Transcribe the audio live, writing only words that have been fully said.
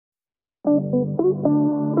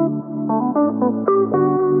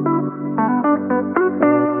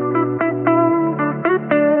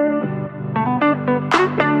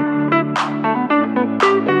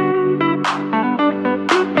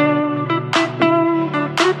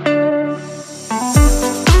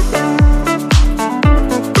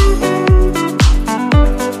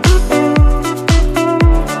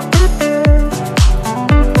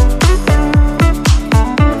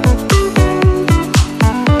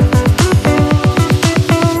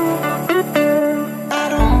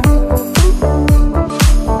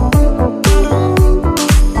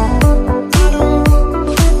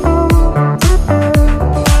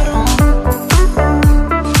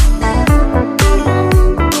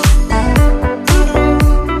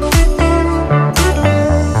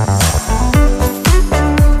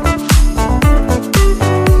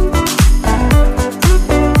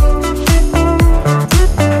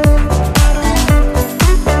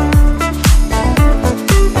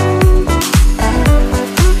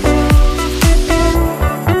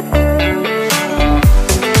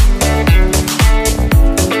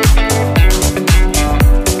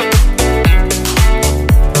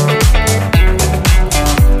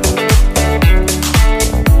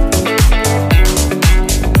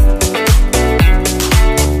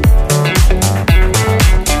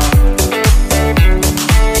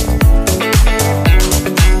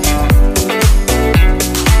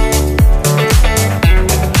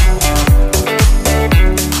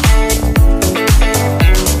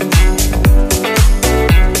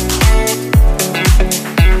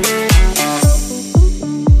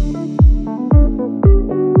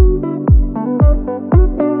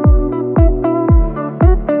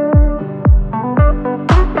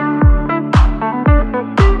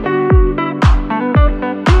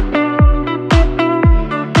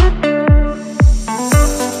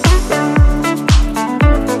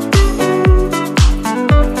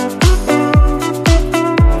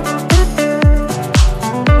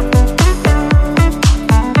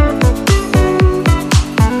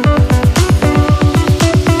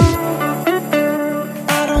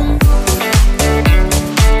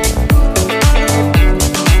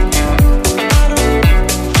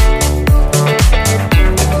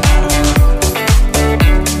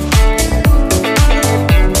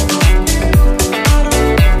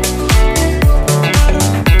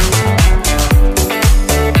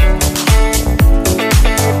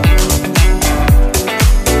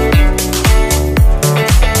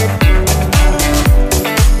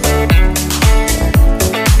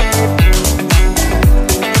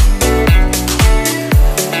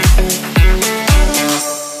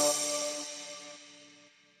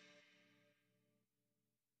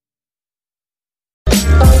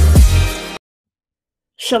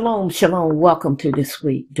Shalom, shalom. Welcome to this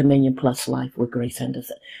week, Dominion Plus Life with Grace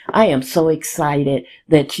Henderson. I am so excited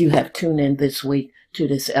that you have tuned in this week to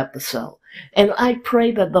this episode. And I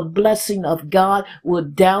pray that the blessing of God will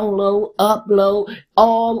download, upload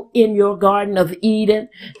all in your Garden of Eden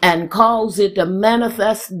and cause it to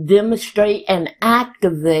manifest, demonstrate, and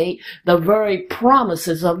activate the very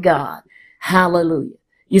promises of God. Hallelujah.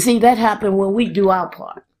 You see, that happened when we do our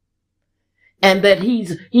part. And that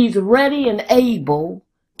he's ready and able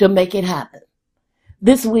to make it happen.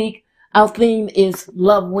 This week, our theme is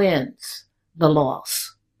Love Wins the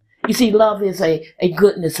Loss. You see, love is a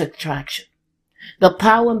goodness attraction. The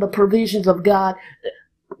power and the provisions of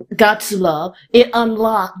God's love, it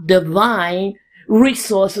unlocks divine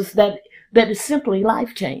resources that is simply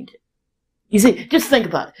life-changing. You see, just think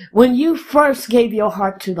about it. When you first gave your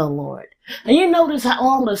heart to the Lord, and you notice how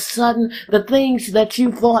all of a sudden the things that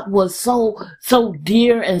you thought was so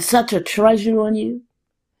dear and such a treasure on you,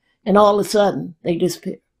 and all of a sudden they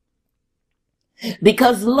disappear.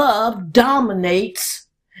 Because love dominates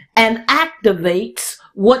and activates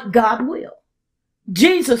what God will.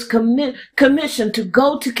 Jesus' commission to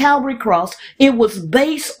go to Calvary Cross, it was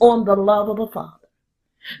based on the love of the Father.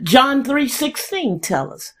 John 3:16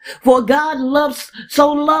 tells us, for God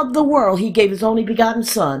so loved the world, he gave his only begotten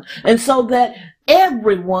Son, and so that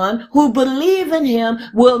everyone who believes in him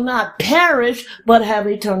will not perish, but have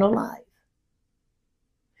eternal life.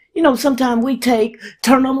 You know, sometimes we take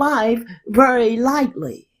eternal life very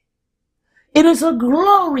lightly. It is a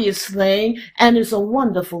glorious thing, and it's a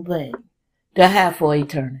wonderful thing to have for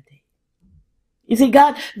eternity. You see,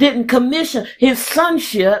 God didn't commission his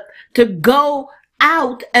sonship to go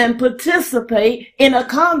out and participate in a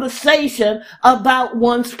conversation about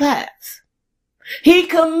one's past. He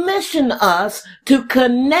commissioned us to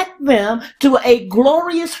connect them to a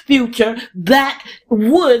glorious future that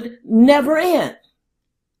would never end.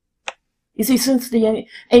 You see, since the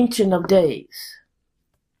ancient of days,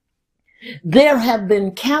 There have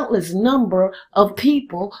been countless number of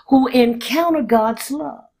people who encounter God's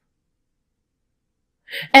love.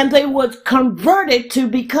 And they were converted to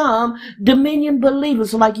become dominion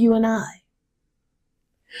believers like you and I.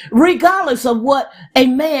 Regardless of what a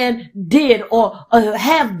man did or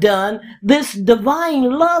have done, this divine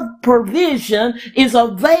love provision is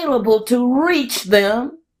available to reach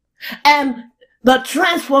them, and the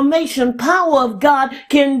transformation power of God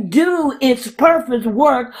can do its perfect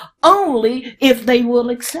work only if they will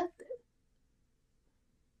accept it.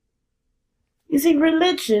 You see,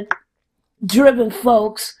 religion-driven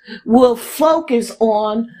folks will focus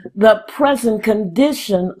on the present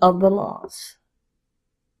condition of the lost,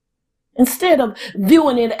 instead of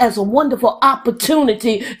viewing it as a wonderful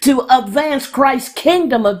opportunity to advance Christ's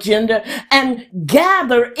kingdom agenda and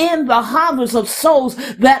gather in the harvest of souls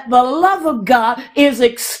that the love of God is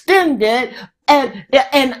extended as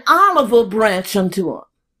an olive branch unto them.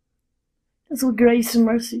 That's what grace and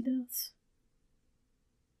mercy does.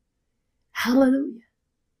 Hallelujah.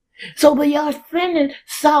 So the authentic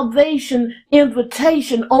salvation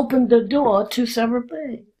invitation opened the door to several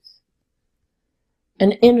things.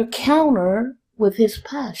 An encounter with his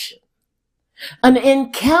passion, an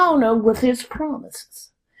encounter with his promises,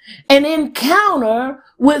 an encounter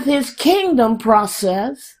with his kingdom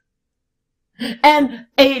process, and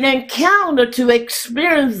an encounter to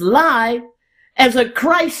experience life as a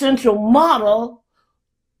Christ-central model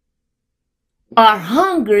are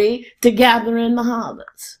hungry to gather in the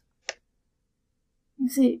harvest. You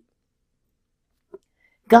see,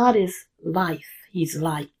 God is life. He's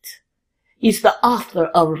light. He's the author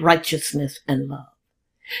of righteousness and love.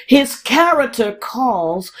 His character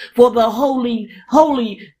calls for the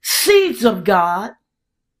holy seeds of God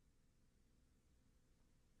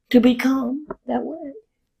to become that way.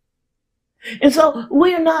 And so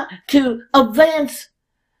we're not to advance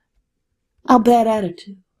our bad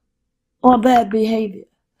attitude or bad behavior,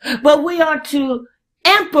 but we are to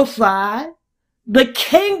amplify the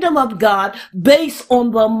kingdom of God based on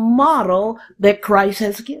the model that Christ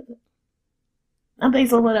has given. Not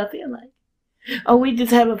based on what I feel like. Oh, we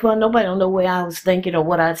just having fun. Nobody don't know where I was thinking or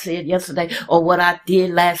what I said yesterday or what I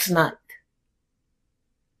did last night.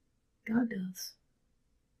 God does.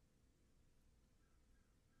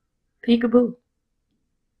 Peekaboo.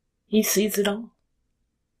 He sees it all.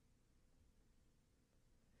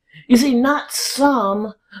 You see, not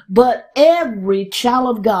some, but every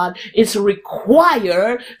child of God is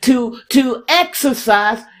required to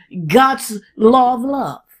exercise God's law of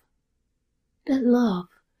love. That love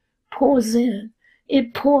pours in.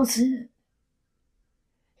 It pours in.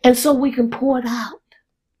 And so we can pour it out.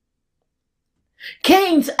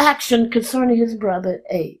 Cain's action concerning his brother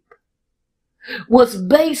Abe was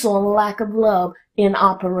based on lack of love in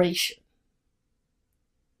operation.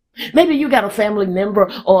 Maybe you got a family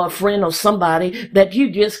member or a friend or somebody that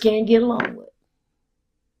you just can't get along with.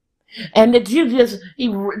 And that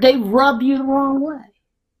they rub you the wrong way.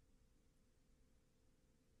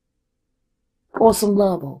 Pour some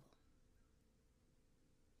love on.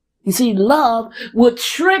 You see, love would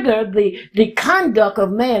trigger the conduct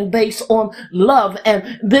of man based on love,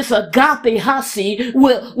 and this agape hasi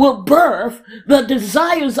will birth the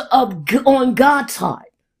desires on God's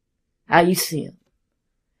heart. How you see him,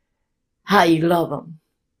 how you love him,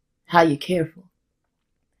 how you care for him.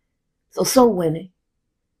 So soul winning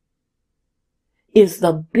is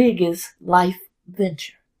the biggest life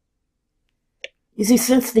venture. You see,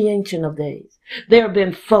 since the Ancient of Days, there have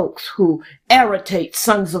been folks who irritate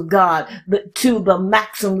sons of God to the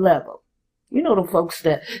maximum level. You know, the folks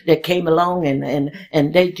that came along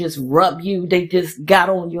and they just rub you, they just got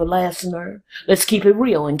on your last nerve. Let's keep it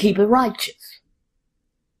real and keep it righteous.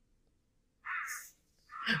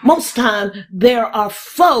 Most time, there are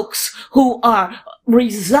folks who are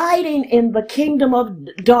residing in the kingdom of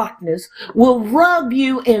darkness will rub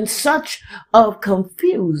you in such a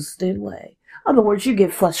confused way. In other words, you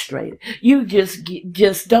get frustrated. You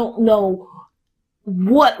just don't know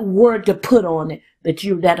what word to put on it that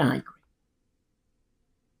you're that angry.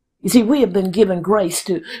 You see, we have been given grace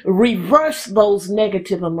to reverse those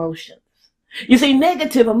negative emotions. You see,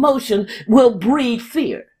 negative emotion will breed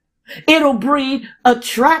fear. It'll breed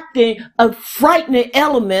attracting, frightening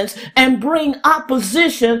elements and bring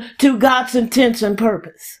opposition to God's intent and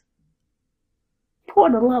purpose.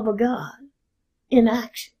 Pour the love of God in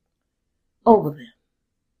action over them.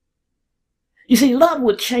 You see, love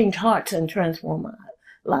would change hearts and transform our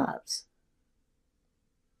lives.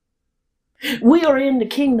 We are in the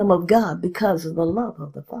kingdom of God because of the love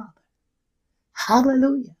of the Father.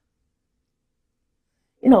 Hallelujah.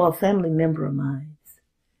 You know, a family member of mine,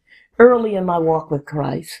 early in my walk with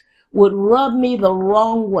Christ, would rub me the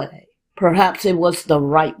wrong way, perhaps it was the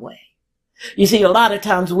right way. You see, a lot of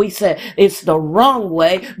times we say it's the wrong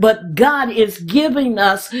way, but God is giving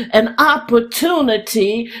us an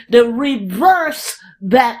opportunity to reverse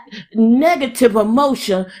that negative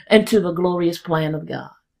emotion into the glorious plan of God.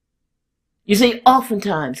 You see,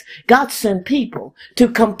 oftentimes God sent people to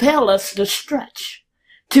compel us to stretch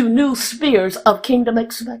to new spheres of kingdom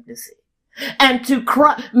expectancy and to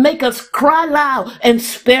make us cry loud and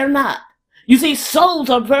spare not. You see, souls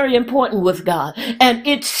are very important with God, and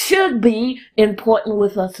it should be important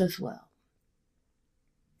with us as well.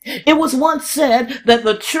 It was once said that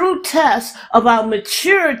the true test of our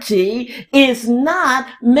maturity is not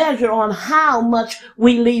measured on how much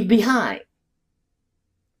we leave behind,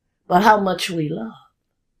 but how much we love.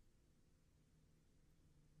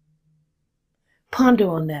 Ponder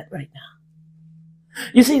on that right now.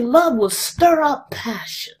 You see, love will stir up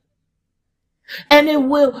passion, and it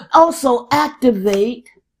will also activate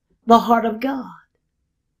the heart of God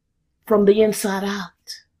from the inside out.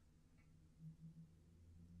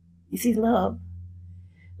 You see, love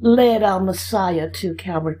led our Messiah to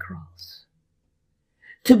Calvary Cross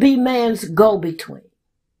to be man's go-between.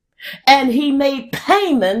 And he made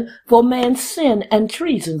payment for man's sin and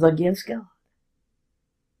treasons against God.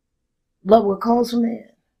 Love will cause man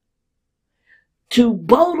to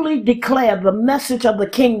boldly declare the message of the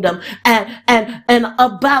kingdom and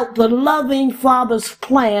about the loving Father's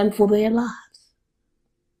plan for their lives.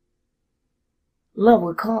 Love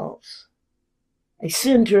will cause a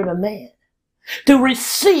sin-driven man to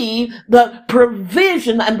receive the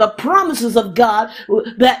provision and the promises of God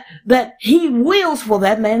that he wills for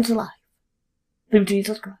that man's life through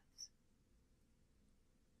Jesus Christ.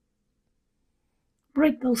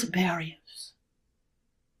 Break those barriers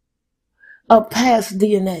of past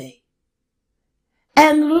DNA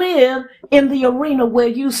and live in the arena where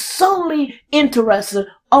you're solely interested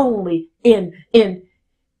only in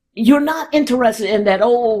you're not interested in that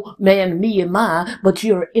old man, me and mine, but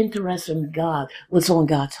you're interested in God, what's on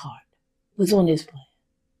God's heart, what's on his plan.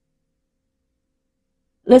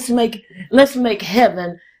 Let's make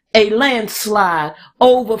heaven a landslide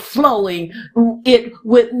overflowing it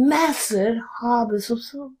with massive harvests of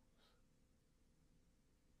souls.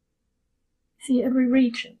 See, every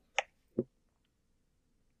region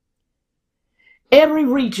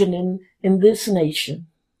in this nation,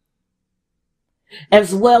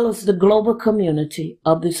 as well as the global community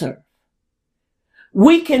of this earth,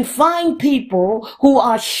 we can find people who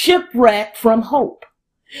are shipwrecked from hope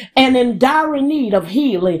and in dire need of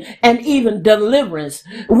healing and even deliverance,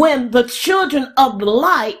 when the children of the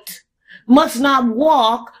light must not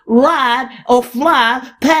walk, ride, or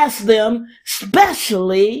fly past them,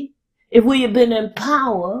 especially if we have been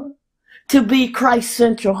empowered to be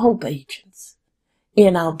Christ-centered hope agents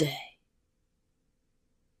in our day.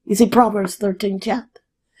 You see, Proverbs 13 chapter,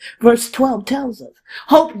 verse 12 tells us,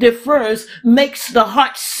 hope defers makes the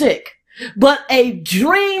heart sick, but a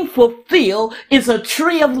dream fulfilled is a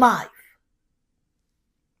tree of life.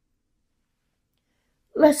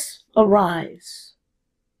 Let's arise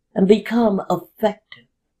and become effective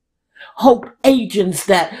hope agents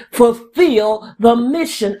that fulfill the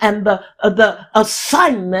mission and the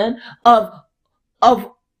assignment of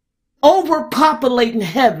overpopulating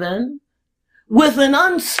heaven with an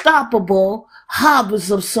unstoppable harvest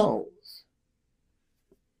of souls.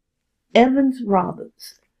 Evans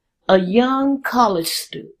Roberts, a young college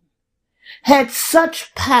student, had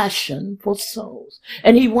such passion for souls.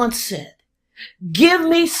 And he once said, "Give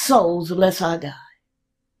me souls lest I die."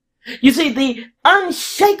 You see, the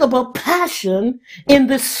unshakable passion in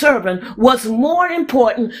this servant was more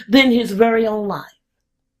important than his very own life.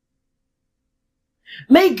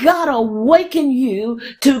 May God awaken you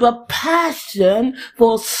to the passion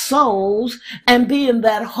for souls and being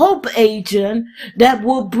that hope agent that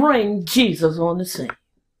will bring Jesus on the scene.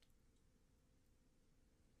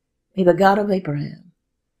 May the God of Abraham,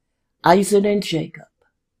 Isaac, and Jacob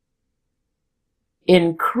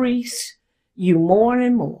increase you more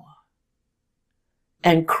and more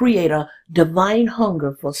and create a divine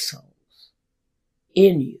hunger for souls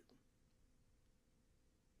in you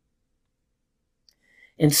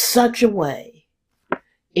in such a way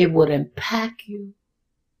it would impact you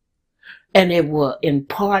and it will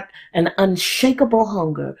impart an unshakable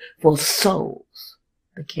hunger for souls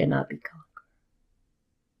that cannot be conquered.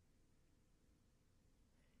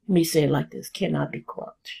 Let me say it like this, cannot be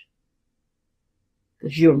quenched.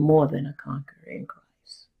 Because you're more than a conqueror in Christ.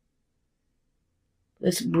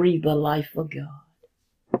 Let's breathe the life of God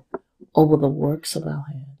over the works of our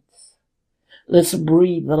hands. Let's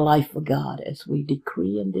breathe the life of God as we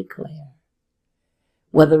decree and declare.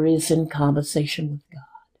 whether it's in conversation with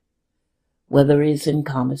God, whether it's in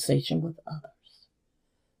conversation with others.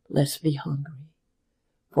 Let's be hungry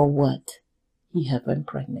for what He has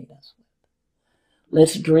impregnated us with.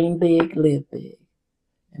 Let's dream big, live big,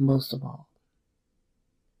 and most of all,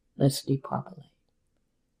 let's depopulate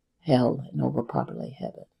hell and overpopulate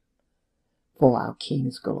heaven for our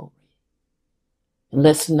King's glory. And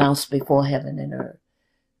let's announce before heaven and earth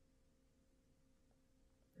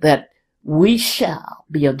that we shall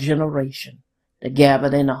be a generation that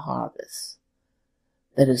gathered in a harvest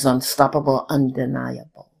that is unstoppable,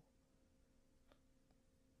 undeniable.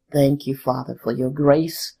 Thank you, Father, for your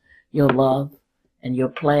grace, your love, and your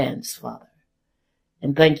plans, Father.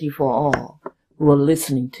 And thank you for all who are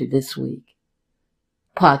listening to this week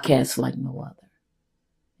podcasts like no other.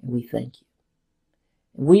 And we thank you.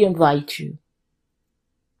 And we invite you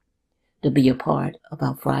to be a part of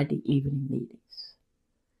our Friday evening meetings.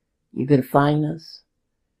 You can find us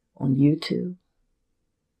on YouTube.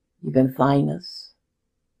 You can find us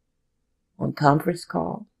on conference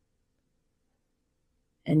call.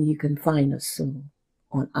 And you can find us soon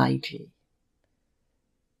on IG,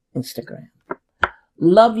 Instagram.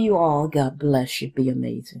 Love you all. God bless you. Be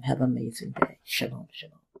amazing. Have an amazing day. Shalom,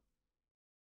 shalom.